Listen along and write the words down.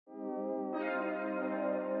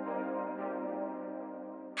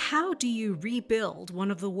How do you rebuild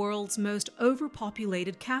one of the world's most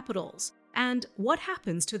overpopulated capitals? And what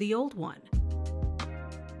happens to the old one?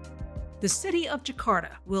 The city of Jakarta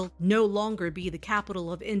will no longer be the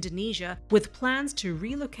capital of Indonesia, with plans to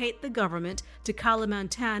relocate the government to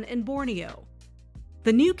Kalimantan in Borneo.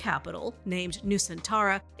 The new capital, named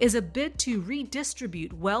Nusantara, is a bid to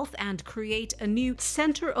redistribute wealth and create a new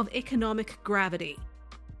center of economic gravity.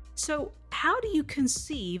 So, how do you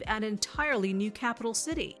conceive an entirely new capital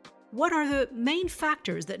city? What are the main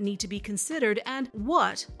factors that need to be considered, and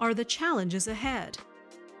what are the challenges ahead?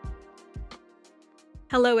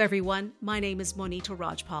 Hello everyone, my name is Monita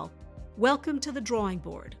Rajpal. Welcome to The Drawing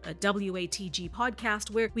Board, a WATG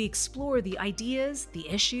podcast where we explore the ideas, the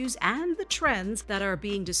issues, and the trends that are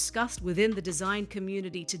being discussed within the design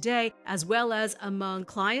community today, as well as among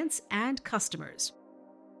clients and customers.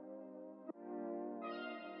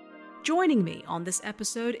 Joining me on this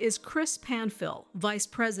episode is Chris Panfil, Vice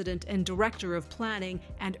President and Director of Planning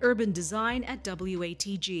and Urban Design at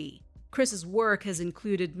WATG. Chris's work has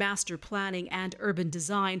included master planning and urban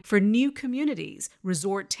design for new communities,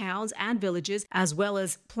 resort towns, and villages, as well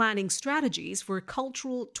as planning strategies for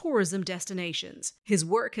cultural tourism destinations. His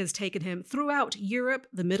work has taken him throughout Europe,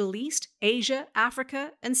 the Middle East, Asia,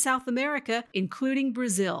 Africa, and South America, including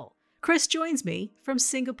Brazil. Chris joins me from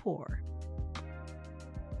Singapore.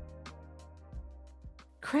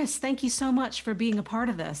 Chris, thank you so much for being a part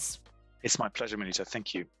of this. It's my pleasure, Monita.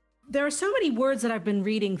 Thank you. There are so many words that I've been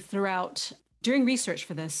reading during research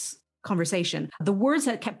for this conversation. The words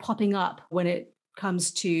that kept popping up when it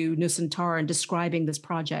comes to Nusantara and describing this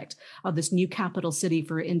project of this new capital city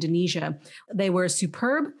for Indonesia, they were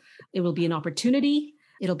superb. It will be an opportunity.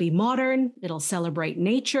 It'll be modern. It'll celebrate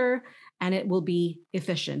nature. And it will be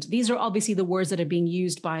efficient. These are obviously the words that are being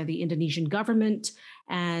used by the Indonesian government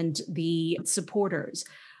and the supporters.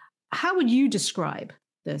 How would you describe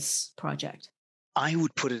this project? I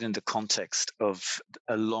would put it in the context of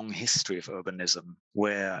a long history of urbanism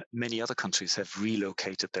where many other countries have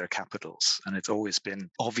relocated their capitals. And it's always been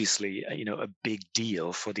obviously, a big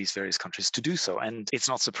deal for these various countries to do so. And it's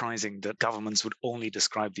not surprising that governments would only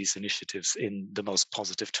describe these initiatives in the most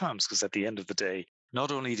positive terms, because at the end of the day, not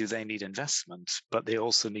only do they need investment, but they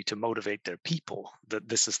also need to motivate their people that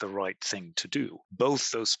this is the right thing to do.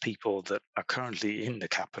 Both those people that are currently in the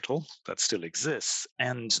capital that still exists,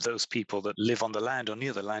 and those people that live on the land or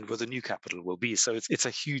near the land where the new capital will be. So it's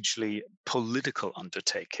a hugely political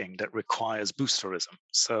undertaking that requires boosterism.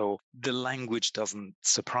 So the language doesn't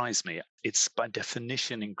surprise me. It's by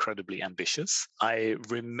definition incredibly ambitious. I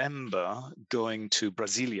remember going to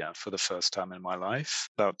Brasilia for the first time in my life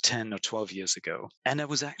about 10 or 12 years ago. And I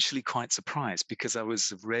was actually quite surprised because I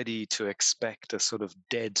was ready to expect a sort of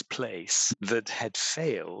dead place that had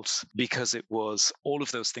failed, because it was all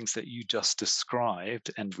of those things that you just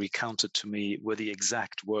described and recounted to me were the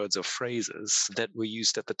exact words or phrases that were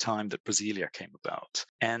used at the time that Brasilia came about.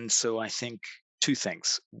 And so I think two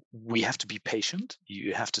things. We have to be patient.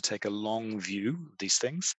 You have to take a long view of these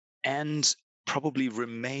things and probably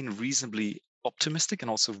remain reasonably optimistic and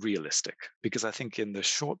also realistic, because I think in the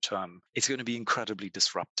short term, it's going to be incredibly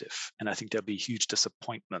disruptive. And I think there'll be huge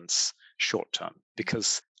disappointments short term,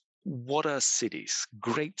 because what are cities?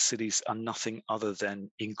 Great cities are nothing other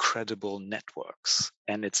than incredible networks.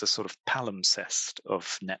 And it's a sort of palimpsest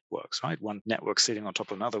of networks, right? One network sitting on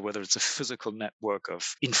top of another, whether it's a physical network of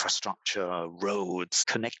infrastructure, roads,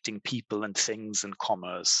 connecting people and things and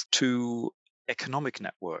commerce, to economic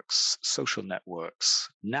networks, social networks,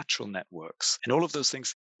 natural networks, and all of those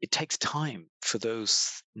things. It takes time for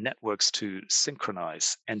those networks to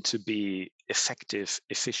synchronize and to be effective,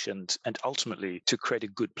 efficient, and ultimately to create a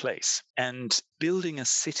good place. And building a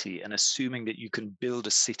city and assuming that you can build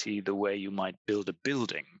a city the way you might build a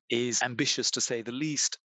building is ambitious, to say the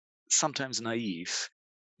least, sometimes naive,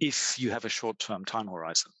 if you have a short-term time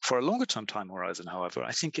horizon. For a longer-term time horizon, however,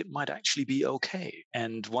 I think it might actually be okay.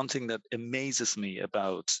 And one thing that amazes me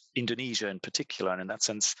about Indonesia in particular, and in that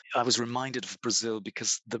sense, I was reminded of Brazil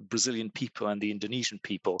because the Brazilian people and the Indonesian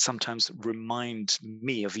people sometimes remind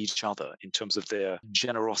me of each other in terms of their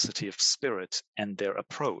generosity of spirit and their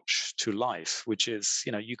approach to life, which is,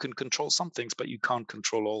 you can control some things, but you can't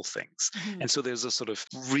control all things. Mm-hmm. And so there's a sort of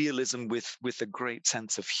realism with a great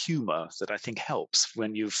sense of humor that I think helps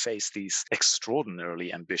when you face these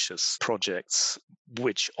extraordinarily ambitious projects,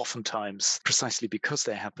 which oftentimes, precisely because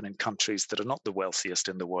they happen in countries that are not the wealthiest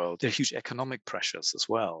in the world, there are huge economic pressures as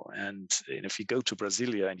well. And if you go to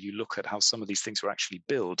Brasilia and you look at how some of these things were actually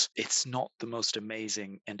built, it's not the most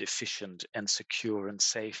amazing and efficient and secure and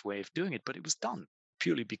safe way of doing it, but it was done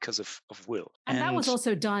purely because of will. And that was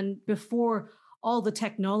also done before all the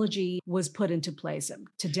technology was put into place.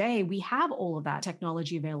 Today, we have all of that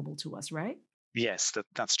technology available to us, right? Yes,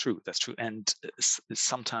 that's true. That's true. And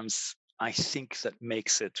sometimes I think that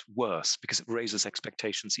makes it worse because it raises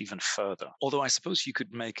expectations even further. Although I suppose you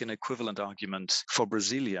could make an equivalent argument for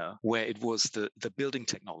Brasilia, where it was the building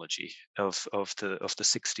technology of the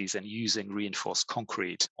 60s and using reinforced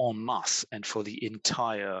concrete en masse and for the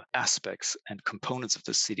entire aspects and components of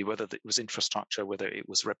the city, whether it was infrastructure, whether it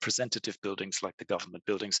was representative buildings like the government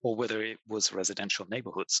buildings, or whether it was residential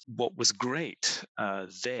neighborhoods. What was great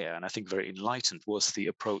there, and I think very enlightened, was the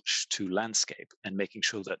approach to landscape and making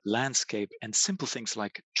sure that landscape and simple things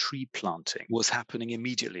like tree planting was happening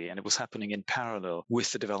immediately, and it was happening in parallel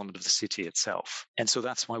with the development of the city itself. And so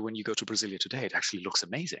that's why when you go to Brasilia today, it actually looks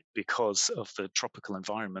amazing because of the tropical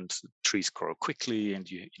environment. Trees grow quickly,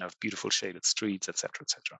 and you have beautiful shaded streets, etc.,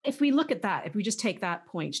 etc. If we look at that, if we just take that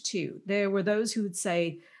point too, there were those who would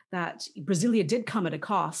say that Brasilia did come at a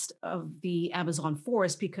cost of the Amazon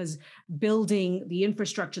forest because building the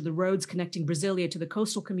infrastructure, the roads connecting Brasilia to the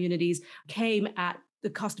coastal communities came at the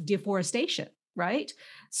cost of deforestation, right?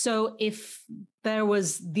 So if there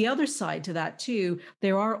was the other side to that too,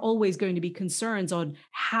 there are always going to be concerns on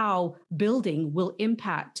how building will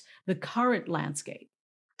impact the current landscape.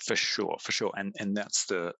 For sure, for sure. And that's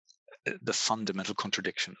the fundamental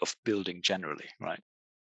contradiction of building generally, right?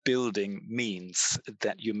 Building means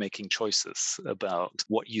that you're making choices about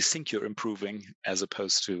what you think you're improving as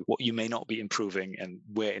opposed to what you may not be improving and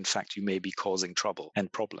where in fact you may be causing trouble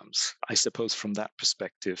and problems. I suppose from that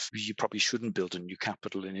perspective, you probably shouldn't build a new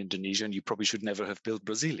capital in Indonesia, and you probably should never have built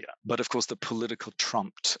Brasilia. But of course, the political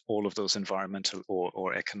trumped all of those environmental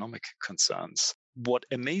or economic concerns. What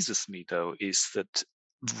amazes me, though, is that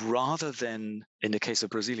rather than, in the case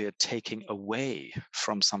of Brasilia, taking away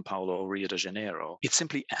from Sao Paulo or Rio de Janeiro, it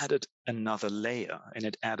simply added another layer, and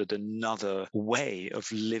it added another way of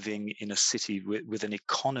living in a city with an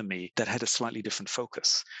economy that had a slightly different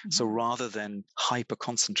focus. Mm-hmm. So rather than hyper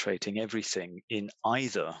concentrating everything in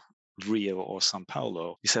either Rio or Sao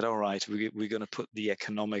Paulo, he said, all right, we're going to put the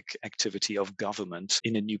economic activity of government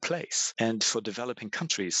in a new place. And for developing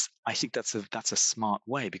countries, I think that's a smart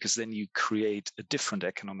way, because then you create a different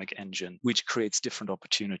economic engine, which creates different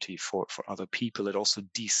opportunity for other people. It also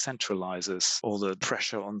decentralizes all the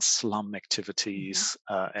pressure on slum activities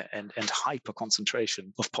and hyper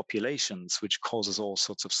concentration of populations, which causes all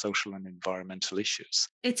sorts of social and environmental issues.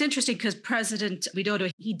 It's interesting because President Widodo,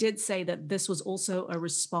 he did say that this was also a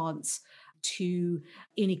response to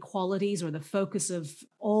inequalities, or the focus of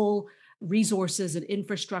all resources and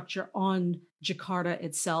infrastructure on Jakarta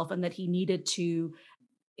itself, and that he needed to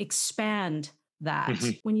expand that.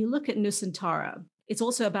 Mm-hmm. When you look at Nusantara, it's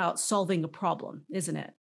also about solving a problem, isn't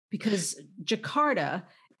it? Because Jakarta,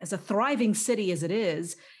 as a thriving city as it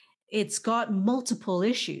is, it's got multiple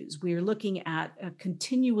issues. We're looking at a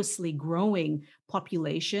continuously growing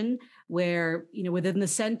population where, within the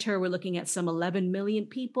center, we're looking at some 11 million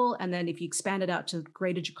people. And then if you expand it out to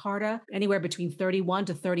Greater Jakarta, anywhere between 31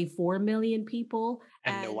 to 34 million people.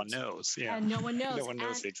 And no one knows. Yeah. And no one knows. No one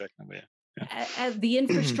knows the exact number. Yeah. And the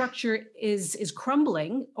infrastructure is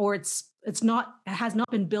crumbling, or it has not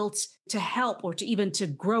been built to help or to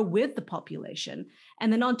grow with the population.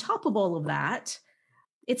 And then on top of all of that,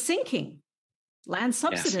 it's sinking. Land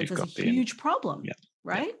subsidence is a huge problem,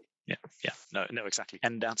 right? Yeah. No, exactly.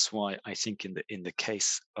 And that's why I think in the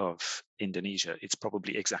case of Indonesia, it's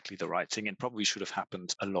probably exactly the right thing, and probably should have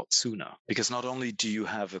happened a lot sooner. Because not only do you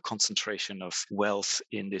have a concentration of wealth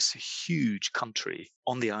in this huge country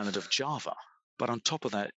on the island of Java, but on top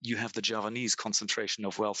of that, you have the Javanese concentration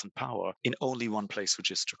of wealth and power in only one place,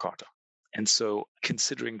 which is Jakarta. And so,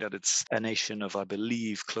 considering that it's a nation of, I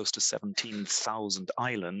believe, close to 17,000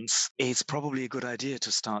 islands, it's probably a good idea to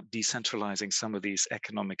start decentralizing some of these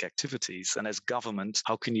economic activities. And as government,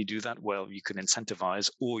 how can you do that? Well, you can incentivize,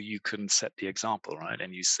 or you can set the example, right?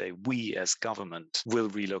 And you say, we as government will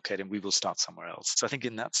relocate and we will start somewhere else. So I think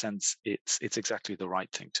in that sense, it's exactly the right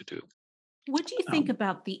thing to do. What do you think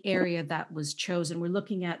about the area that was chosen? We're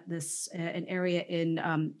looking at this, an area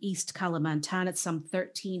in East Kalimantan. It's some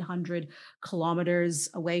 1,300 kilometers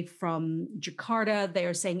away from Jakarta. They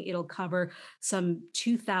are saying it'll cover some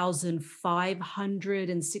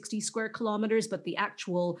 2,560 square kilometers, but the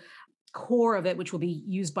actual core of it, which will be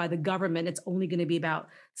used by the government, it's only going to be about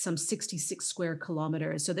some 66 square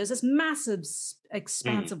kilometers. So there's this massive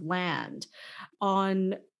expanse of land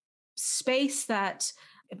on space that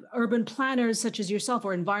urban planners such as yourself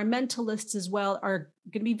or environmentalists as well are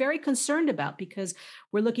going to be very concerned about, because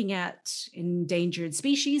we're looking at endangered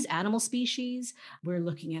species, animal species. We're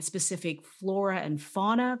looking at specific flora and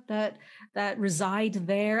fauna that reside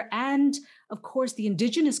there, and of course the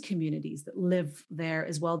indigenous communities that live there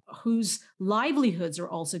as well, whose livelihoods are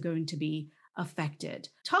also going to be affected.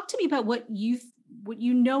 Talk to me about what you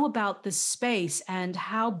know about this space and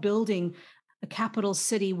how building a capital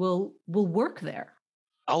city will work there.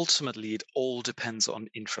 Ultimately, it all depends on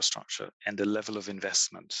infrastructure and the level of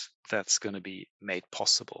investment that's going to be made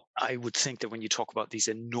possible. I would think that when you talk about these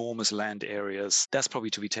enormous land areas, that's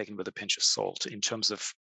probably to be taken with a pinch of salt in terms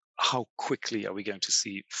of how quickly are we going to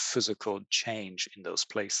see physical change in those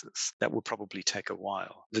places. That will probably take a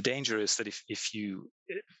while. The danger is that if you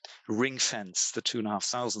ring fence the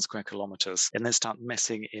 2,500 square kilometers and then start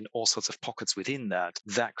messing in all sorts of pockets within that,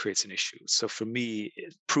 that creates an issue. So for me,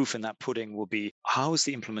 proof in that pudding will be, how is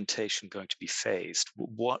the implementation going to be phased?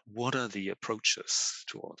 What are the approaches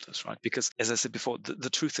towards this, right? Because as I said before, the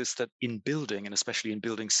truth is that in building, and especially in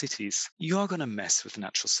building cities, you are going to mess with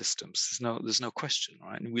natural systems. There's no question,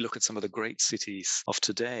 right? And we look at some of the great cities of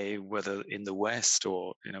today, whether in the West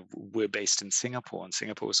or, we're based in Singapore, and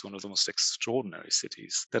Singapore is one of the most extraordinary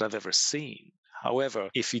cities that I've ever seen. However,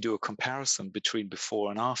 if you do a comparison between before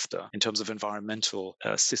and after, in terms of environmental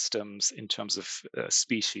systems, in terms of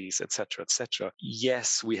species, etc.,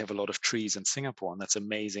 yes, we have a lot of trees in Singapore, and that's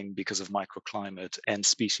amazing because of microclimate and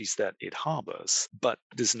species that it harbors. But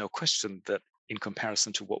there's no question that in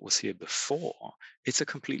comparison to what was here before, it's a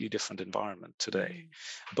completely different environment today,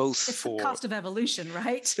 both It's the for cost of evolution,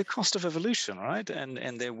 right? it's the cost of evolution, right?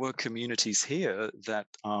 And there were communities here that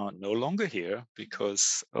are no longer here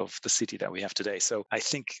because of the city that we have today. So I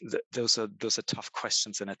think that those are tough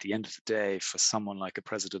questions. And at the end of the day, for someone like a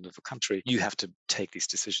president of a country, you have to take these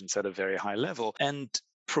decisions at a very high level. And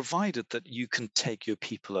provided that you can take your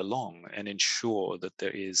people along and ensure that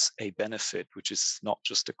there is a benefit which is not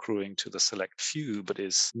just accruing to the select few, but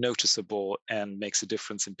is noticeable and makes a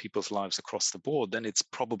difference in people's lives across the board, then it's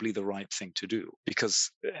probably the right thing to do. Because,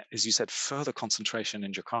 as you said, further concentration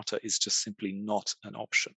in Jakarta is just simply not an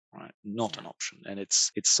option, right? Not an option. And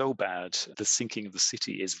it's so bad. The sinking of the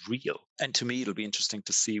city is real. And to me, it'll be interesting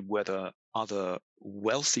to see whether other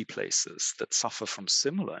wealthy places that suffer from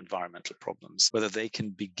similar environmental problems, whether they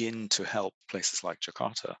can begin to help places like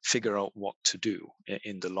Jakarta figure out what to do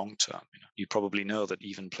in the long term. You probably know that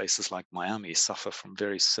even places like Miami suffer from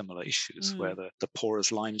very similar issues, where the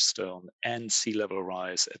porous limestone and sea level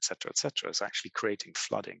rise, etc., is actually creating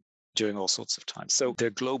flooding during all sorts of times. So there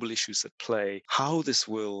are global issues at play. How this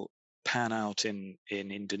will pan out in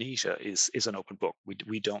Indonesia is an open book.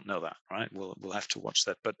 We don't know that, right? We'll have to watch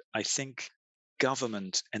that. But I think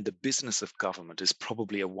government and the business of government is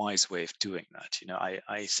probably a wise way of doing that.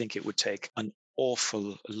 I think it would take an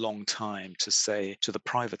awful long time to say to the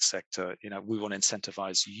private sector, we want to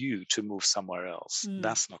incentivize you to move somewhere else.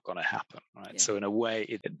 That's not going to happen, right? So in a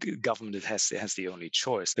way, government has the only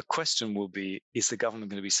choice. The question will be, is the government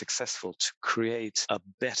going to be successful to create a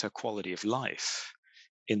better quality of life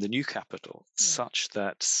in the new capital, such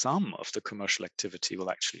that some of the commercial activity will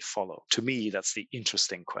actually follow? To me, that's the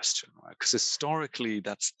interesting question, right? Because historically,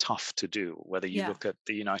 that's tough to do. Whether you look at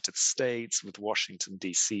the United States with Washington,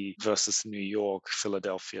 D.C. versus New York,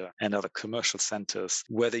 Philadelphia, and other commercial centers,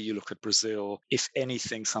 whether you look at Brazil, if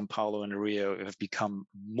anything, Sao Paulo and Rio have become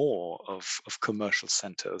more of commercial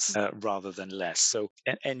centers rather than less. So,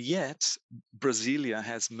 and yet, Brasilia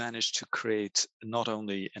has managed to create not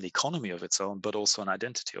only an economy of its own, but also an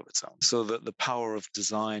identity of its own. So that the power of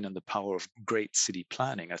design and the power of great city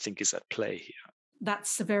planning, I think, is at play here.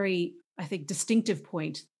 That's a very, I think, distinctive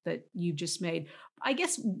point that you just made. I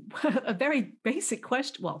guess a very basic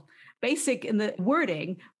question, well, basic in the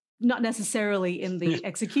wording, not necessarily in the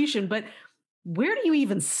execution, but where do you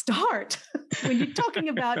even start? When you're talking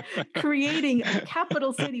about creating a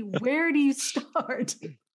capital city, where do you start?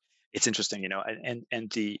 It's interesting,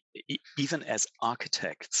 and even as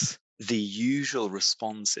architects, the usual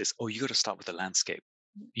response is, oh, you got to start with the landscape.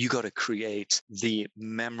 You got to create the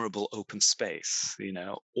memorable open space,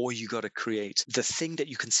 or you got to create the thing that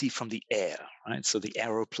you can see from the air, right? So the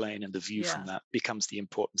aeroplane and the view from that becomes the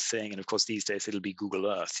important thing. And of course, these days it'll be Google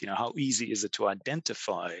Earth. How easy is it to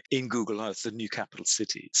identify in Google Earth the new capital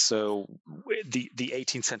city? So the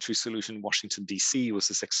 18th century solution in Washington, D.C. was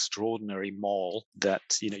this extraordinary mall that,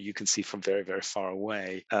 you can see from very, very far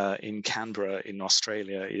away. In Canberra, in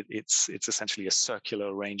Australia, it's essentially a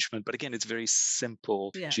circular arrangement. But again, it's very simple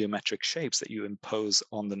geometric shapes that you impose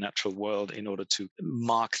on the natural world in order to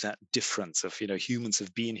mark that difference of, humans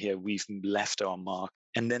have been here, we've left our mark.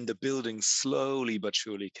 and then the buildings slowly but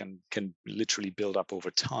surely can literally build up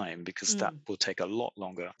over time, because that Mm. will take a lot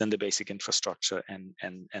longer than the basic infrastructure and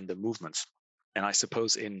the movements. And I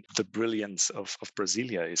suppose in the brilliance of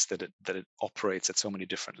Brasilia is that it operates at so many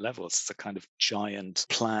different levels. It's a kind of giant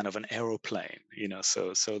plan of an aeroplane,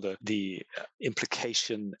 So the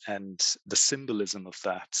implication and the symbolism of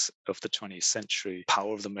that, of the 20th century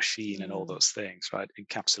power of the machine and all Mm. those things, right,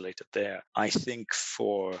 encapsulated there. I think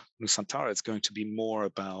for Nusantara, it's going to be more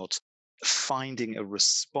about finding a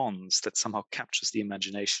response that somehow captures the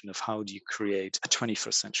imagination of how do you create a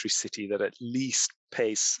 21st century city that at least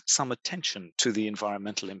pays some attention to the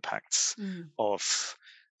environmental impacts Mm. of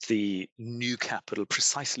the new capital,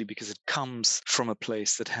 precisely because it comes from a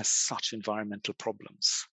place that has such environmental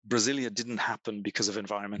problems. Brasilia didn't happen because of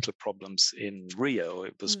environmental problems in Rio.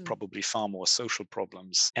 It was Mm. probably far more social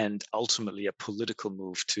problems and ultimately a political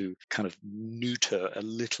move to kind of neuter a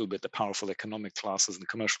little bit the powerful economic classes and the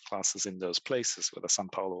commercial classes in those places, whether Sao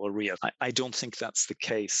Paulo or Rio. I don't think that's the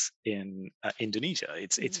case in Indonesia.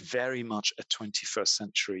 It's Mm. very much a 21st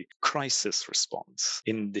century crisis response.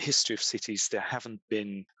 In the history of cities, there haven't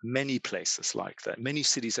been many places like that. Many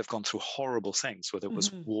cities have gone through horrible things, whether it was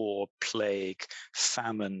Mhm. war, plague,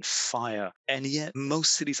 famine, fire. And yet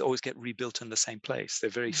most cities always get rebuilt in the same place. There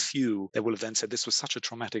are very Mm. few that will have then said, this was such a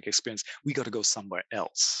traumatic experience, we got to go somewhere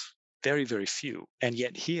else. Very, very few. And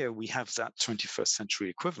yet here we have that 21st century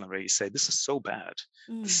equivalent where you say, this is so bad.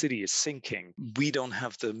 The Mm. city is sinking. We don't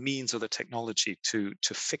have the means or the technology to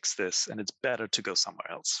fix this, and it's better to go somewhere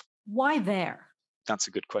else. Why there? That's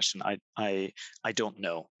a good question. I don't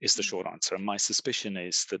know is the Mm. short answer. My suspicion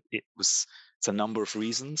is that it's a number of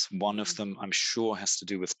reasons. One of Mm. them, I'm sure, has to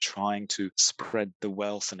do with trying to spread the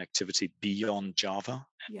wealth and activity beyond Java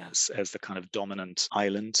Yeah. as the kind of dominant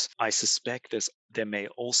island. I suspect there may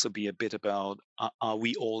also be a bit about, are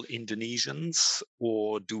we all Indonesians,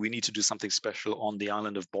 or do we need to do something special on the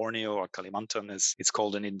island of Borneo, or Kalimantan as it's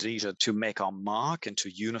called in Indonesia, to make our mark and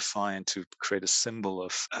to unify and to create a symbol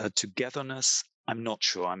of togetherness? I'm not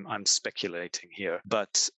sure. I'm speculating here,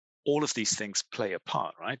 but all of these things play a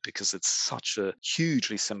part, right? Because it's such a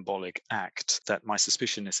hugely symbolic act that my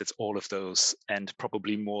suspicion is it's all of those and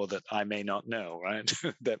probably more that I may not know, right?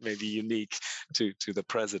 That may be unique to the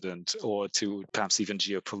president or to perhaps even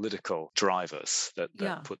geopolitical drivers that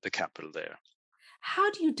Yeah. put the capital there.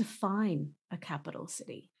 How do you define a capital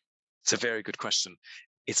city? It's a very good question.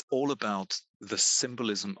 It's all about the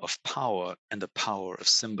symbolism of power and the power of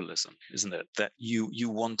symbolism, isn't it? That you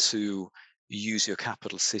want to use your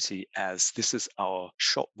capital city as this is our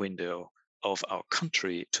shop window of our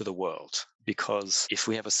country to the world. Because if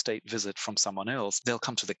we have a state visit from someone else, they'll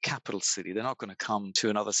come to the capital city. They're not going to come to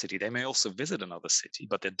another city. They may also visit another city,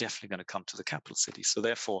 but they're definitely going to come to the capital city. So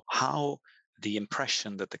therefore, how the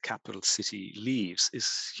impression that the capital city leaves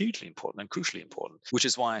is hugely important and crucially important, which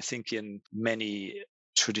is why I think in many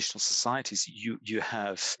traditional societies, you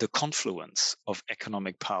have the confluence of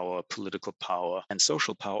economic power, political power, and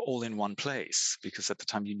social power all in one place, because at the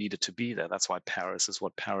time you needed to be there. That's why Paris is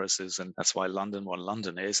what Paris is, and that's why London what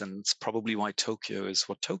London is, and it's probably why Tokyo is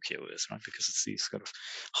what Tokyo is, right? Because it's these kind of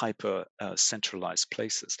hyper centralized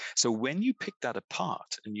places. So when you pick that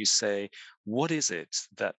apart and you say, what is it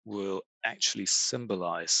that will actually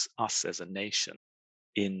symbolize us as a nation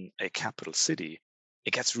in a capital city,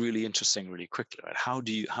 it gets really interesting really quickly, right? How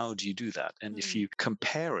do you do that? And if Mm. you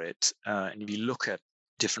compare it and you look at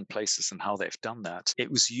different places and how they've done that, it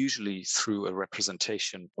was usually through a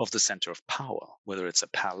representation of the center of power, whether it's a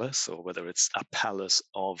palace or whether it's a palace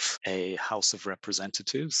of a house of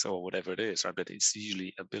representatives or whatever it is, right? But it's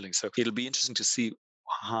usually a building. So it'll be interesting to see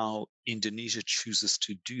how Indonesia chooses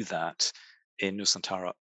to do that in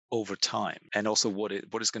Nusantara over time, and also what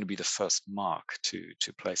is going to be the first mark to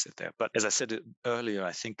place it there. But as I said earlier,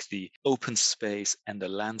 I think the open space and the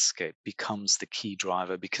landscape becomes the key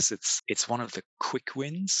driver, because it's one of the quick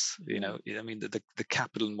wins. Mhm. I mean, the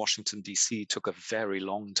capital in Washington D.C. took a very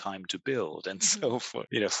long time to build, and Mhm.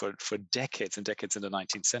 so for decades and decades in the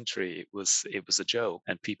 19th century, it was a joke,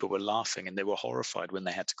 and people were laughing and they were horrified when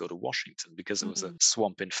they had to go to Washington because it was a Mhm.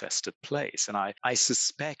 swamp infested place. And I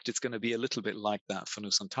suspect it's going to be a little bit like that for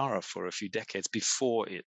Nusantara for a few decades before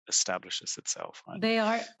it establishes itself, right? They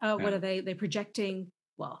are, what Yeah. are they? They're projecting,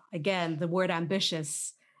 well, again, the word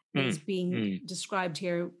ambitious is Mm, being mm. described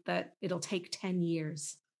here that it'll take 10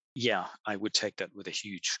 years. Yeah, I would take that with a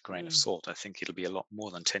huge grain of Mm. salt. I think it'll be a lot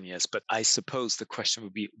more than 10 years. But I suppose the question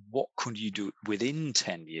would be, what could you do within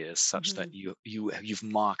 10 years such that Hmm. you've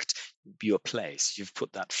marked your place, you've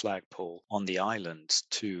put that flagpole on the island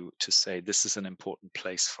to say this is an important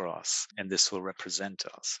place for us and this will represent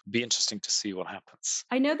us. Be interesting to see what happens.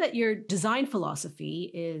 I know that your design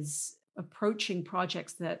philosophy is approaching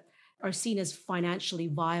projects that are seen as financially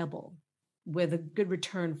viable with a good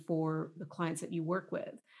return for the clients that you work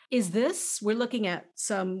with. Is this, we're looking at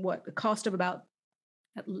some, what, the cost of about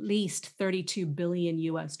at least 32 billion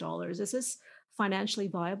US dollars. Is this financially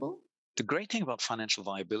viable? The great thing about financial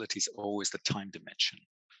viability is always the time dimension.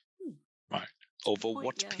 Hmm, Right. that's a good Over point.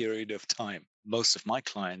 what Yeah. period of time? Most of my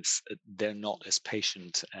clients, they're not as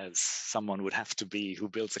patient as someone would have to be who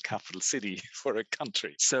builds a capital city for a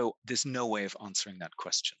country. So there's no way of answering that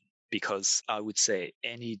question. Because I would say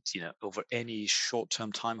over any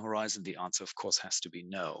short-term time horizon, the answer, of course, has to be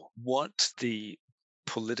no. What the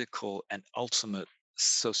political and ultimate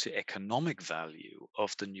socioeconomic value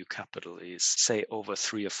of the new capital is, say, over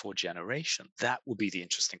 3 or 4 generations, that would be the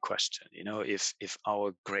interesting question. If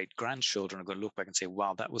our great grandchildren are going to look back and say,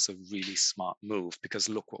 wow, that was a really smart move because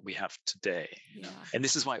look what we have today. Yeah. And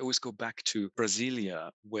this is why I always go back to Brasilia,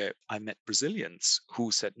 where I met Brazilians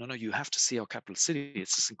who said, no, you have to see our capital city.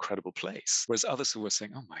 It's this incredible place. Whereas others who were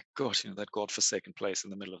saying, oh my gosh, that godforsaken place in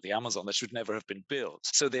the middle of the Amazon that should never have been built.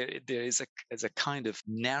 So there is a kind of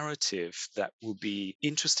narrative that will be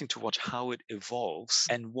interesting to watch how it evolves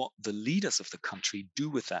and what the leaders of the country do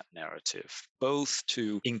with that narrative, both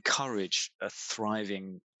to encourage a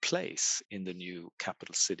thriving place in the new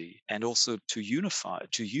capital city and also to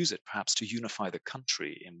use it perhaps to unify the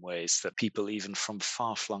country in ways that people even from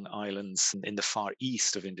far-flung islands in the far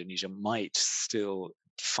east of Indonesia might still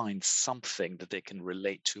find something that they can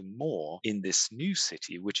relate to more in this new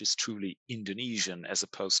city, which is truly Indonesian as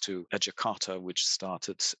opposed to a Jakarta, which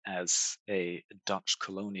started as a Dutch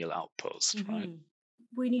colonial outpost, right? Mhm.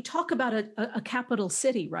 When you talk about a capital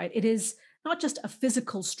city, right, it is not just a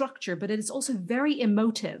physical structure, but it is also very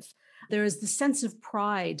emotive. There is the sense of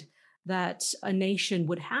pride that a nation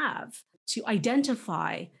would have to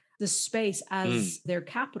identify the space Mm, as their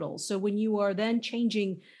capital. So when you are then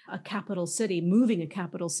changing a capital city, moving a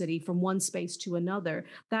capital city from one space to another,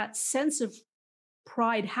 that sense of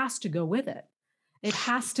pride has to go with it. It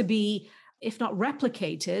has to be, if not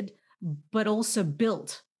replicated, but also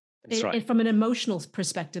built that's right. from an emotional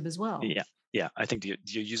perspective as well. Yeah, yeah. I think you're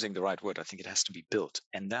using the right word. I think it has to be built,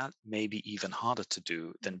 and that may be even harder to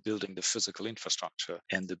do than building the physical infrastructure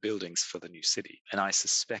and the buildings for the new city. And I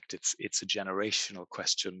suspect it's a generational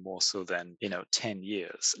question more so than 10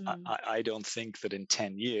 years. I, Mm. I I don't think that in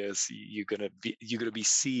 10 years you're gonna be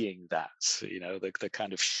seeing that the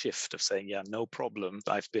kind of shift of saying, yeah, no problem.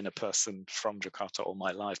 I've been a person from Jakarta all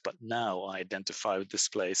my life, but now I identify with this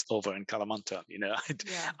place over in Kalimantan.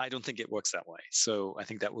 Yeah. I don't think it works that way. So I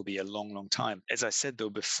think that will be a long, long time. As I said, though,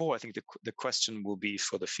 before, I think the question will be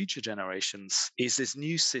for the future generations, is this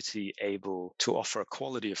new city able to offer a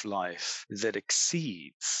quality of life that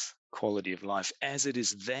exceeds quality of life as it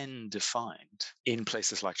is then defined in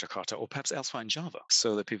places like Jakarta or perhaps elsewhere in Java,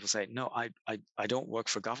 so that people say, no, I don't work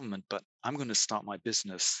for government, but I'm going to start my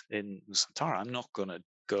business in Nusantara. I'm not going to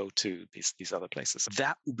go to these other places.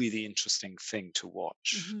 That will be the interesting thing to watch.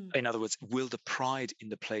 Mhm. In other words, will the pride in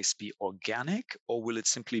the place be organic or will it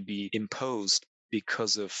simply be imposed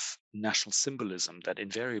because of national symbolism that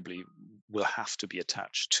invariably will have to be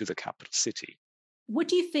attached to the capital city? What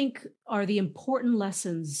do you think are the important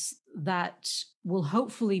lessons that will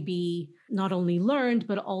hopefully be not only learned,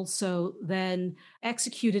 but also then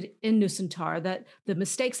executed in Nusantara? That the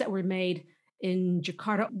mistakes that were made in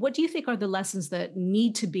Jakarta, what do you think are the lessons that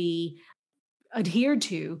need to be adhered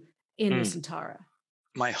to in Mm. Nusantara?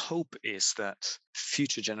 My hope is that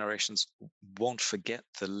future generations won't forget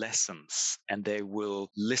the lessons and they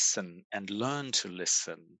will listen and learn to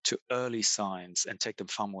listen to early signs and take them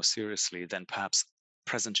far more seriously than perhaps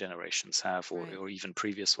present generations have Right. or even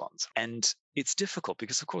previous ones. And it's difficult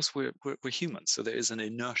because, of course, we're humans. So there is an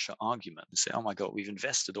inertia argument to say, oh my God, we've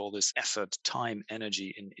invested all this effort, time,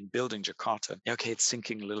 energy in building Jakarta. Okay, it's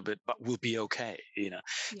sinking a little bit, but we'll be okay.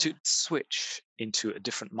 To Yeah. switch into a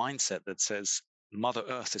different mindset that says, Mother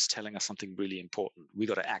Earth is telling us something really important. We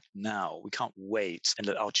got to act now. We can't wait and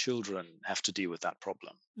let our children have to deal with that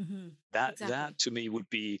problem. Hmm. That Exactly. to me would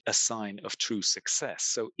be a sign of true success.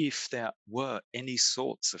 So if there were any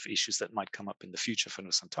sorts of issues that might come up in the future for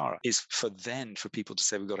Nusantara, is for people to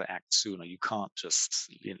say we've got to act sooner. You can't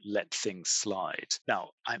just let things slide. Now,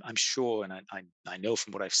 I'm sure, and I know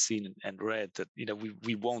from what I've seen and read that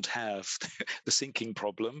we won't have the sinking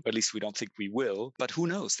problem. At least we don't think we will. But who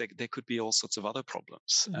knows? There could be all sorts of other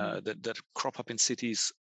problems Hmm. that crop up in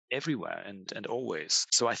cities everywhere and always.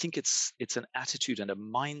 So I think it's an attitude and a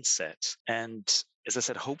mindset. And as I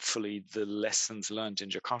said, hopefully the lessons learned in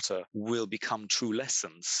Jakarta will become true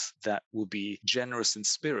lessons that will be generous in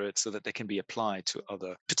spirit so that they can be applied to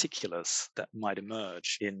other particulars that might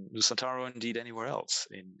emerge in Nusantara or indeed anywhere else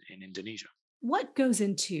in Indonesia. What goes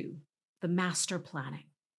into the master planning?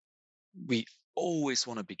 We always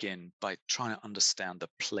want to begin by trying to understand the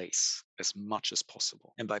place as much as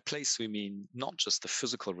possible. And by place, we mean not just the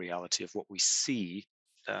physical reality of what we see,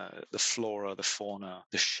 the flora, the fauna,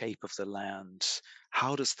 the shape of the land.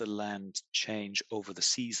 How does the land change over the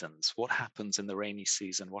seasons? What happens in the rainy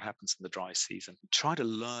season? What happens in the dry season? Try to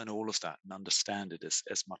learn all of that and understand it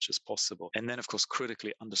as much as possible. And then, of course,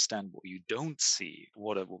 critically understand what you don't see,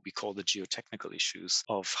 what are what we call the geotechnical issues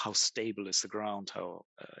of how stable is the ground, how,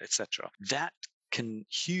 etc. That can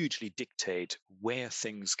hugely dictate where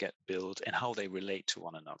things get built and how they relate to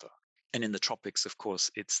one another. And in the tropics, of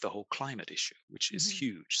course, it's the whole climate issue, which is Hmm.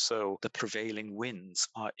 huge. So the prevailing winds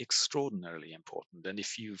are extraordinarily important. And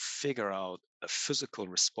if you figure out a physical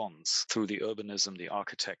response through the urbanism, the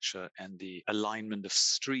architecture, and the alignment of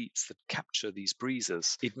streets that capture these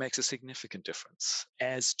breezes, it makes a significant difference,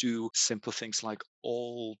 as do simple things like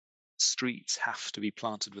all streets have to be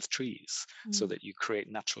planted with trees so Mm. that you create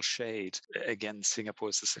natural shade. Again, Singapore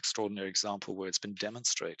is this extraordinary example where it's been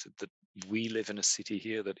demonstrated that we live in a city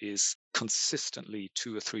here that is consistently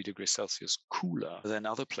 2 or 3 degrees Celsius cooler than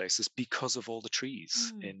other places because of all the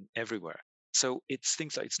trees Mm. in everywhere. So it's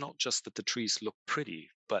things like it's not just that the trees look pretty,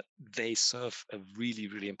 but they serve a really,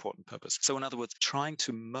 really important purpose. So in other words, trying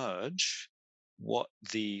to merge what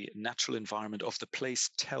the natural environment of the place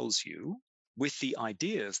tells you with the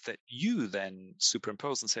ideas that you then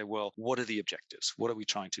superimpose and say, well, what are the objectives? What are we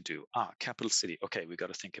trying to do? Capital city. Okay, we got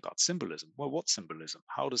to think about symbolism. Well, what symbolism?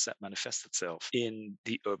 How does that manifest itself in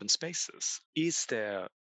the urban spaces? Is there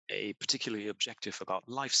a particularly objective about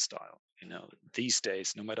lifestyle? These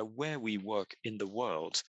days, no matter where we work in the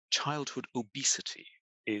world, childhood obesity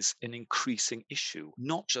is an increasing issue,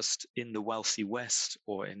 not just in the wealthy West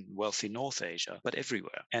or in wealthy North Asia, but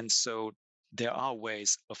everywhere. And so there are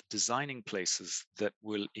ways of designing places that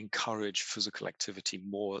will encourage physical activity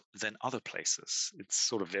more than other places. It's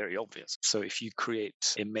sort of very obvious. So if you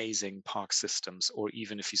create amazing park systems, or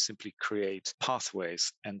even if you simply create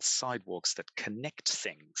pathways and sidewalks that connect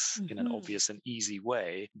things in an Hmm. obvious and easy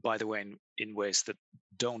way, by the way, in ways that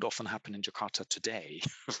don't often happen in Jakarta today,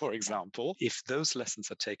 for Yeah. example, if those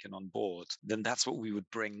lessons are taken on board, then that's what we would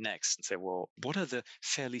bring next and say, well, what are the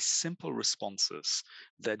fairly simple responses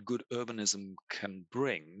that good urbanism can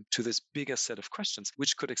bring to this bigger set of questions,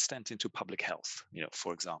 which could extend into public health,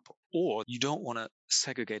 for example? Or you don't want to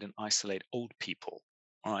segregate and isolate old people.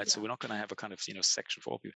 All right, so Yeah. we're not going to have a kind of section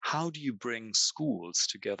for old people. How do you bring schools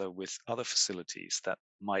together with other facilities that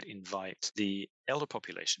might invite the elder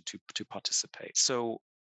population to participate? So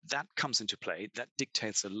that comes into play. That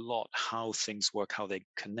dictates a lot how things work, how they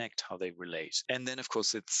connect, how they relate. And then, of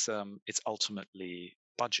course, it's ultimately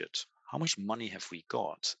budget. How much money have we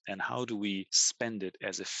got, and how do we spend it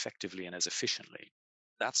as effectively and as efficiently?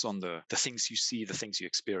 That's on the things you see, the things you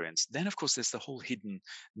experience. Then, of course, there's the whole hidden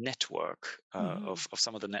network Hmm. of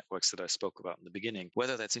some of the networks that I spoke about in the beginning,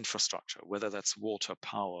 whether that's infrastructure, whether that's water,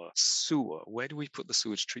 power, sewer. Where do we put the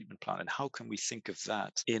sewage treatment plant, and how can we think of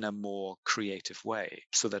that in a more creative way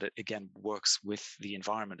so that it, again, works with the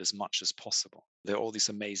environment as much as possible? There are all these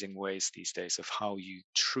amazing ways these days of how you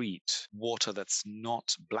treat water that's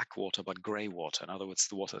not black water, but gray water. In other words,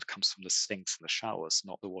 the water that comes from the sinks and the showers,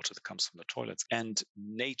 not the water that comes from the toilets. And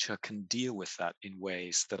nature can deal with that in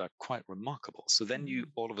ways that are quite remarkable. So then you Hmm.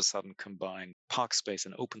 all of a sudden combine park space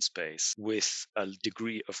and open space with a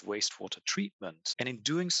degree of wastewater treatment. And in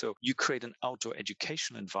doing so, you create an outdoor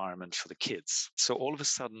educational environment for the kids. So all of a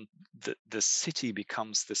sudden, the city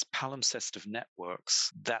becomes this palimpsest of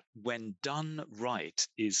networks that, when done right,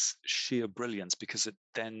 is sheer brilliance, because it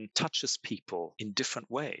then touches people in different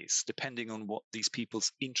ways, depending on what these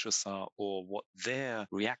people's interests are or what their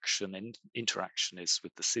reaction and interaction is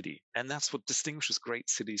with the city. And that's what distinguishes great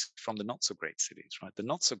cities from the not so great cities, right? The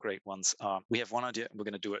not so great ones are, we have one idea and we're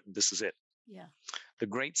going to do it, and this is it. Yeah. The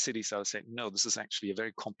great cities are saying, no, this is actually a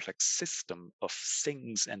very complex system of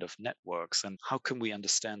things and of networks. And how can we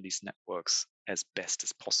understand these networks as best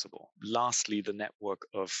as possible? Lastly, the network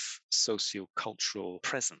of socio-cultural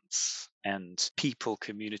presence and people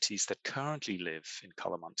communities that currently live in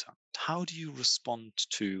Kalimantan. How do you respond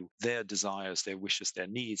to their desires, their wishes, their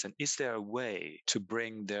needs? And is there a way to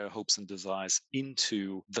bring their hopes and desires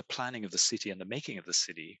into the planning of the city and the making of the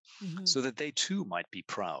city Hmm. so that they too might be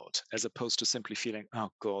proud, as opposed to simply feeling, oh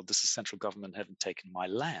God, this is central government having taken my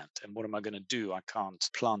land. And what am I going to do? I can't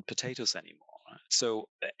plant potatoes anymore. So,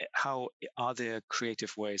 how are there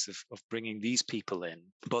creative ways of bringing these people in,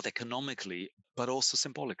 both economically, but also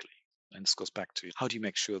symbolically? And this goes back to how do you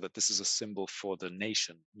make sure that this is a symbol for the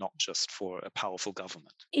nation, not just for a powerful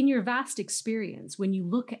government? In your vast experience, when you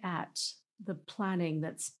look at the planning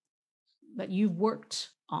that you've worked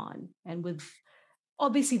on, and with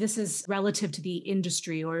obviously this is relative to the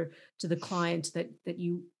industry or to the client that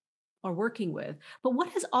you are working with, but what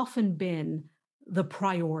has often been the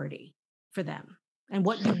priority for them and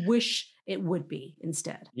what you wish it would be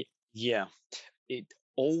instead? Yeah, it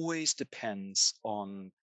always depends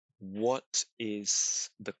on what is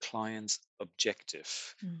the client's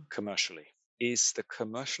objective Mm. commercially. Is the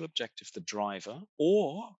commercial objective the driver,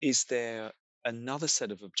 or is there another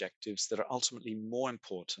set of objectives that are ultimately more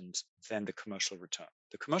important than the commercial return?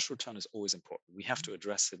 The commercial return is always important. We have to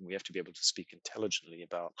address it and we have to be able to speak intelligently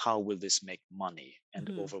about how will this make money and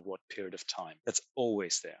Mhm. over what period of time. That's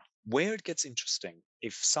always there. Where it gets interesting,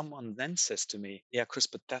 if someone then says to me, yeah, Chris,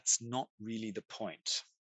 but that's not really the point.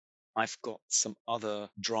 I've got some other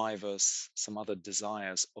drivers, some other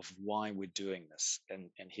desires of why we're doing this,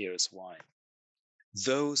 and here is why.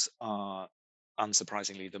 Those are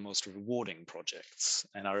unsurprisingly the most rewarding projects.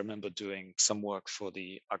 And I remember doing some work for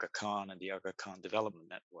the Aga Khan and the Aga Khan Development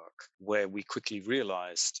Network, where we quickly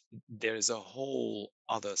realized there is a whole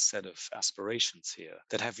other set of aspirations here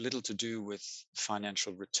that have little to do with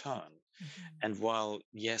financial return. Mhm. And while,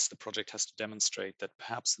 yes, the project has to demonstrate that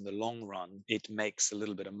perhaps in the long run it makes a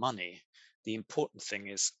little bit of money, the important thing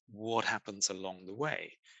is what happens along the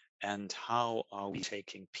way and how are we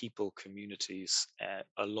taking people, communities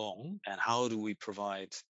along, and how do we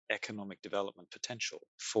provide economic development potential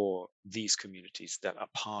for these communities that are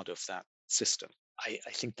part of that system. I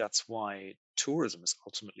think that's why tourism is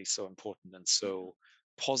ultimately so important and Yeah. so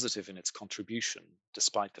positive in its contribution,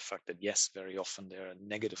 despite the fact that, yes, very often there are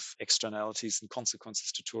negative externalities and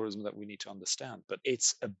consequences to tourism that we need to understand. But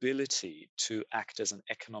its ability to act as an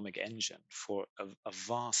economic engine for a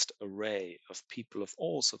vast array of people of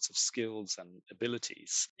all sorts of skills and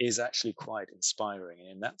abilities is actually quite inspiring. And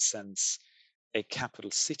in that sense, a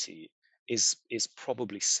capital city is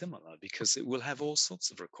probably similar because it will have all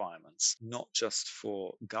sorts of requirements, not just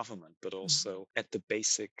for government, but Mhm. also at the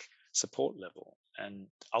basic support level. And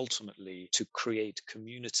ultimately, to create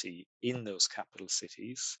community in those capital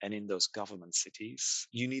cities and in those government cities,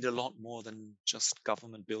 you need a lot more than just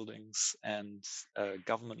government buildings and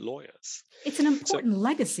government lawyers. It's an So important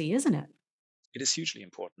legacy, isn't it? it is hugely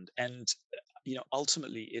important. And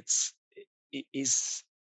ultimately, it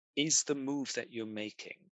is the move that you're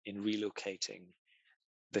making in relocating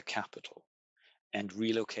the capital and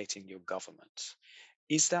relocating your government,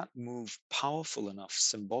 is that move powerful enough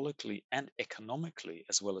symbolically and economically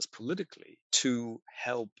as well as politically to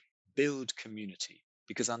help build community?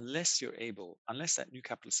 Because unless that new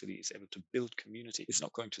capital city is able to build community, it's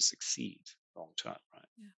not going to succeed long term, right?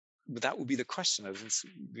 Yeah. But that would be the question. It's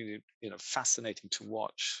really, fascinating to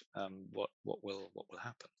watch what will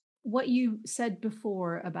happen. What you said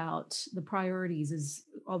before about the priorities is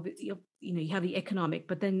you have the economic,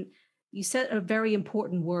 but then you said a very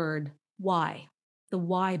important word, why, the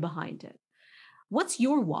why behind it. What's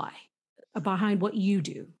your why behind what you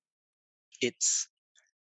do? It's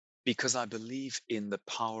because I believe in the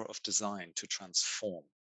power of design to transform,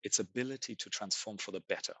 its ability to transform for the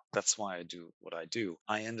better. That's why I do what I do.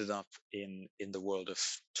 I ended up in the world of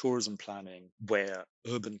tourism planning, where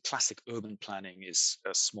classic urban planning is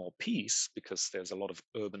a small piece because there's a lot of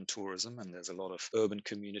urban tourism and there's a lot of urban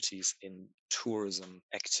communities in tourism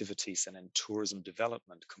activities and in tourism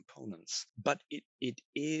development components. But it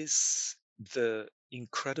is the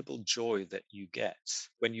incredible joy that you get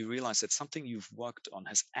when you realize that something you've worked on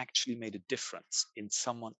has actually made a difference in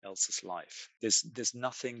someone else's life. There's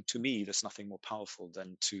nothing, to me, there's nothing more powerful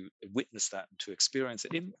than to witness that and to experience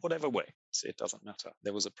it in whatever way. It doesn't matter.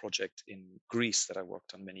 There was a project in Greece that I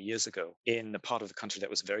worked on many years ago in a part of the country that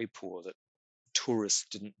was very poor, that tourists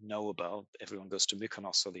didn't know about. Everyone goes to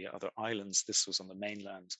Mykonos or the other islands. This was on the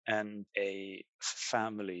mainland. And a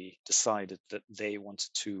family decided that they wanted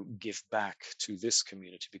to give back to this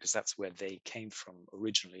community because that's where they came from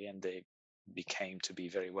originally. And they became to be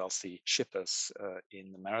very wealthy shippers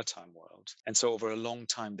in the maritime world. And so over a long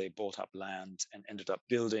time, they bought up land and ended up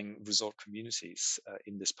building resort communities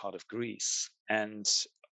in this part of Greece. And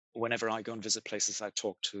whenever I go and visit places, I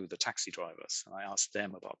talk to the taxi drivers and I ask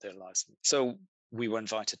them about their license. So we were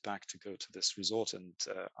invited back to go to this resort, and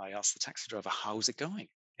I asked the taxi driver, how's it going?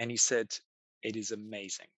 And he said, it is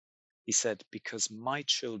amazing. He said, because my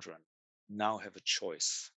children now have a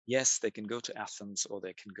choice. Yes, they can go to Athens or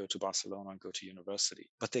they can go to Barcelona and go to university,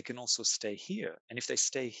 but they can also stay here. And if they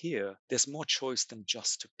stay here, there's more choice than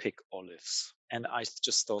just to pick olives. And I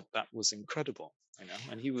just thought that was incredible.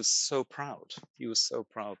 And he was so proud. He was so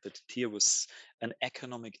proud that here was an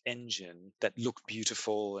economic engine that looked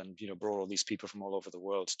beautiful and brought all these people from all over the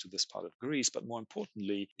world to this part of Greece. But more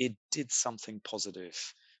importantly, it did something positive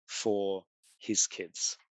for his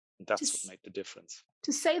kids. That's what Just made the difference.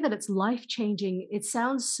 to say that it's life changing, it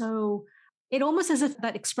sounds so, it almost as if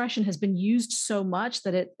that expression has been used so much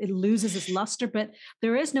that it loses its luster, but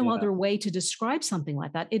there is no Yeah, other way to describe something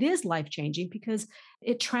like that. It is life changing because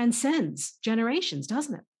it transcends generations,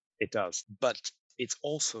 doesn't it? it does. But it's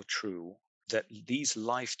also true that these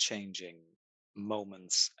life changing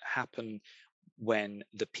moments happen when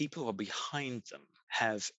the people who are behind them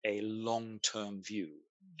have a long term view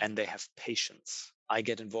and they have patience. I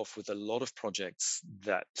get involved with a lot of projects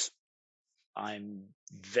that I'm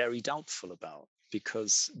very doubtful about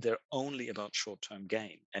because they're only about short term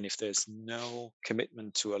gain. And if there's no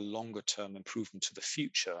commitment to a longer term improvement to the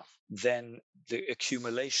future, then the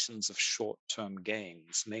accumulations of short term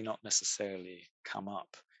gains may not necessarily come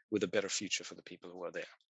up with a better future for the people who are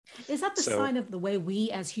there. Is that the So sign of the way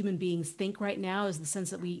we as human beings think right now? Is the sense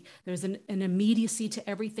that there's an immediacy to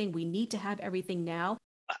everything? We need to have everything now.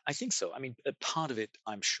 I think so. I mean, a part of it,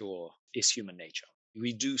 I'm sure, is human nature.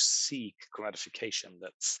 We do seek gratification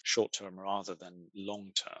that's short term rather than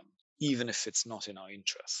long term, even if it's not in our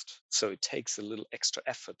interest. So it takes a little extra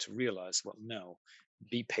effort to realize, well, no,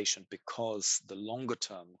 be patient because the longer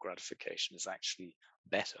term gratification is actually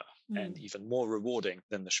better and Mm. even more rewarding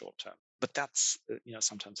than the short term. But that's,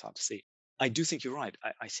 sometimes hard to see. I do think you're right.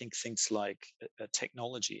 I think things like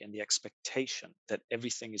technology and the expectation that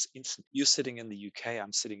everything is instant. You're sitting in the UK,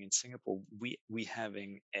 I'm sitting in Singapore. We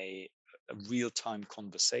having a real time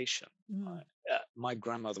conversation. Mm. Right? My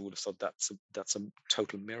grandmother would have thought that's a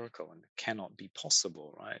total miracle and cannot be possible,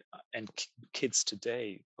 right? And kids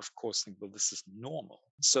today, of course, think, well, this is normal.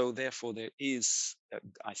 So therefore, there is,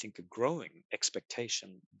 I think, a growing expectation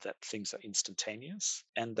that things are instantaneous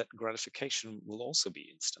and that gratification will also be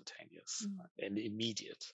instantaneous Mm. and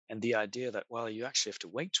immediate. And the idea that, well, you actually have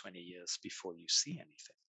to wait 20 years before you see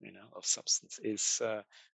anything, of substance is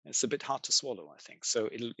it's a bit hard to swallow, I think. So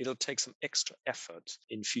it'll take some extra effort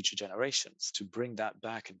in future generations to bring that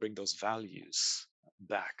back and bring those values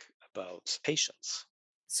back about patience.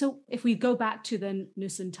 So, if we go back to the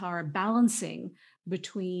Nusantara balancing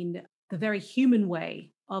between the very human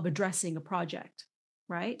way of addressing a project,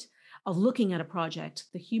 right? Of looking at a project,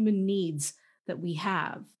 the human needs that we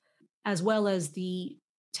have, as well as the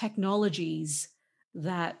technologies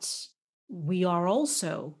that we are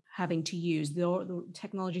also having to use, the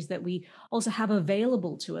technologies that we also have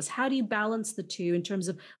available to us. How do you balance the two in terms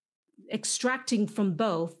of extracting from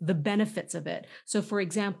both the benefits of it? So, for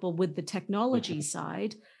example, with the technology Mhm.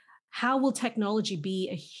 side, how will technology be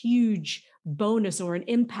a huge bonus or an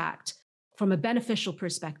impact from a beneficial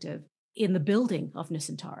perspective in the building of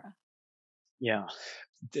Nusantara? Yeah,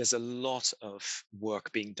 there's a lot of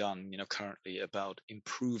work being done, currently about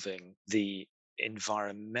improving the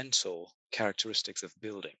environmental characteristics of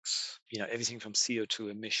buildings. Everything from CO2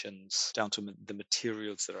 emissions down to the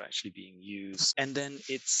materials that are actually being used. And then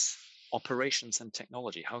it's operations and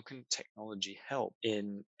technology. How can technology help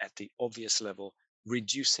in, at the obvious level,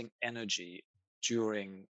 reducing energy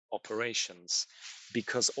during operations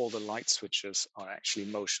because all the light switches are actually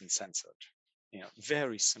motion censored?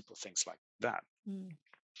 Very simple things like that. Mm.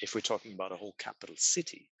 If we're talking about a whole capital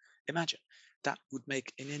city, imagine that would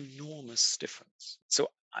make an enormous difference. So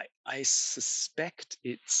I suspect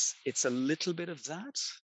it's a little bit of that,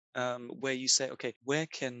 where you say, okay, where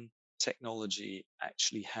can technology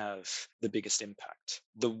actually have the biggest impact?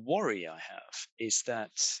 The worry I have is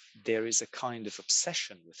that there is a kind of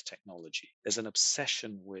obsession with technology. There's an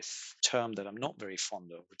obsession with a term that I'm not very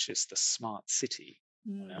fond of, which is the smart city.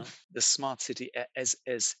 You know, the smart city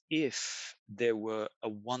as if there were a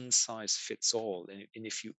one size fits all, and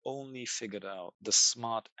if you only figured out the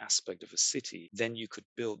smart aspect of a city, then you could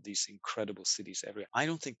build these incredible cities everywhere. I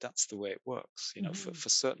don't think that's the way it works. You know, for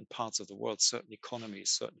certain parts of the world, certain economies,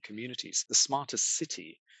 certain communities, the smartest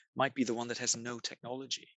city might be the one that has no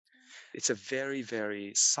technology. It's a very,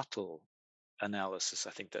 very subtle analysis,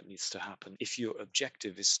 I think, that needs to happen. If your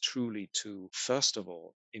objective is truly to, first of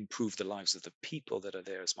all, improve the lives of the people that are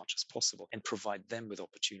there as much as possible and provide them with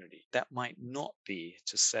opportunity, that might not be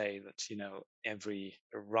to say that, you know, every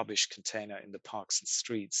rubbish container in the parks and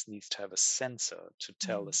streets needs to have a sensor to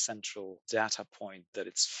tell a central data point that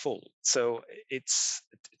it's full. So it's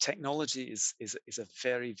technology is a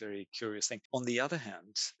very, very curious thing. On the other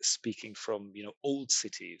hand, speaking from, you know, old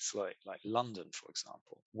cities like London, for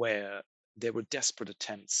example, where there were desperate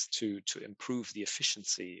attempts to improve the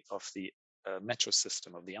efficiency of the metro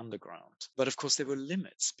system of the underground. But of course, there were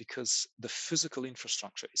limits because the physical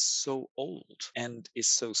infrastructure is so old and is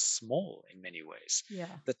so small in many ways. Yeah.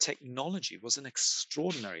 The technology was an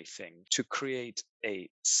extraordinary thing to create a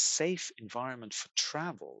safe environment for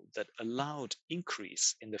travel that allowed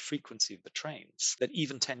increase in the frequency of the trains that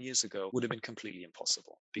even 10 years ago would have been completely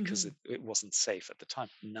impossible because it wasn't safe at the time.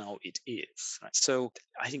 Now it is. Right? So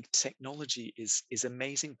I think technology is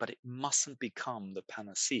amazing, but it mustn't become the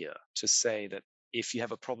panacea to say that if you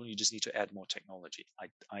have a problem, you just need to add more technology.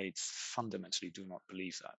 I fundamentally do not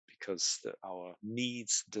believe that, because our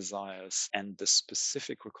needs, desires, and the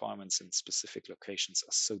specific requirements in specific locations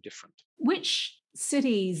are so different. Which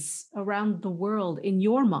cities around the world, in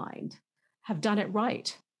your mind, have done it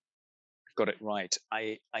right? Got it right.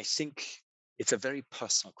 I think it's a very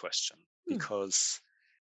personal question, because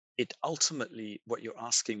it ultimately, what you're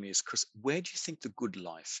asking me is, Chris, where do you think the good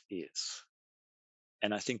life is?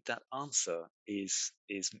 And I think that answer is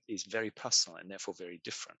very personal and therefore very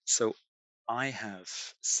different. So I have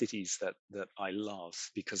cities that I love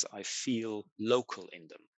because I feel local in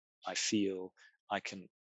them. I feel I can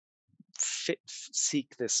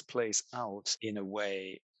seek this place out in a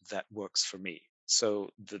way that works for me. So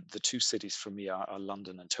the two cities for me are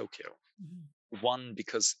London and Tokyo. One,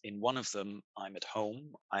 because in one of them I'm at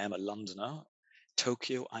home, I am a Londoner.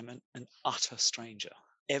 Tokyo, I'm an utter stranger.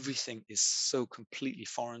 Everything is so completely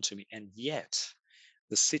foreign to me, and yet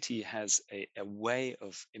the city has a way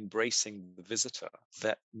of embracing the visitor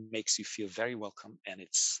that makes you feel very welcome, and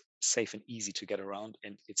it's safe and easy to get around,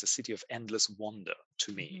 and it's a city of endless wonder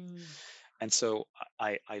to me. And so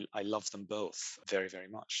I love them both very, very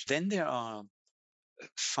much. Then there are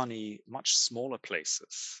funny, much smaller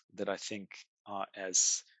places that I think are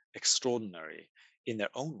as extraordinary in their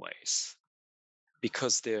own ways,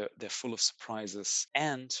 because they're full of surprises,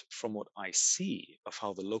 and from what I see of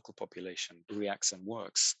how the local population reacts and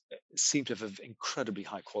works, seem to have an incredibly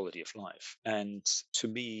high quality of life. And to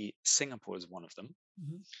me, Singapore is one of them.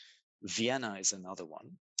 Vienna is another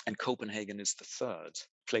one, and Copenhagen is the third.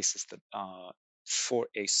 Places that are, for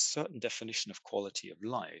a certain definition of quality of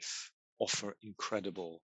life, offer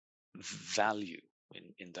incredible value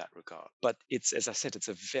in that regard. But it's, as I said, it's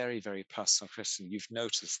a very, very personal question. You've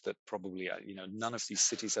noticed that probably, none of these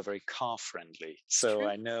cities are very car friendly. So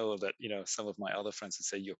I know that, some of my other friends would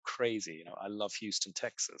say, you're crazy. I love Houston,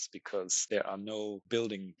 Texas, because there are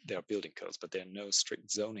building codes, but there are no strict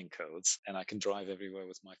zoning codes, and I can drive everywhere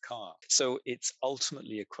with my car. So it's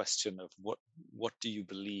ultimately a question of what do you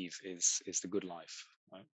believe is the good life,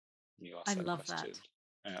 right? You ask that question.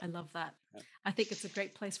 Yeah. I love that. Yeah. I think it's a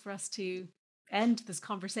great place for us to end this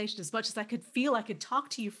conversation. As much as I could talk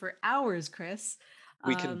to you for hours, Chris.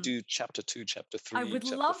 We can do chapter 2, chapter 3, I would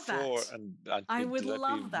chapter love 4, that. and I would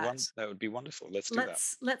love that. That would be wonderful.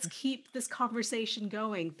 Let's keep this conversation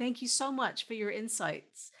going. Thank you so much for your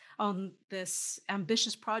insights on this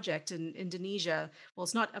ambitious project in Indonesia. Well,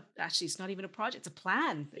 it's not even a project; it's a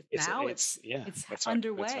plan. It's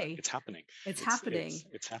underway. That's right. It's happening. It's happening.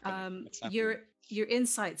 It's happening. Your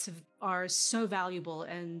insights are so valuable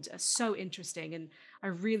and so interesting, and I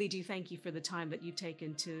really do thank you for the time that you've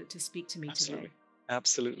taken to speak to me today.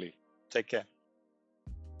 Absolutely. Take care.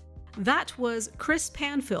 That was Chris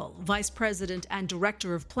Panfil, Vice President and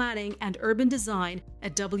Director of Planning and Urban Design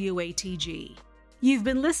at WATG. You've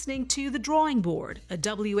been listening to The Drawing Board, a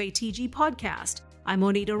WATG podcast. I'm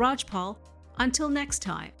Onita Rajpal. Until next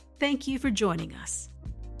time, thank you for joining us.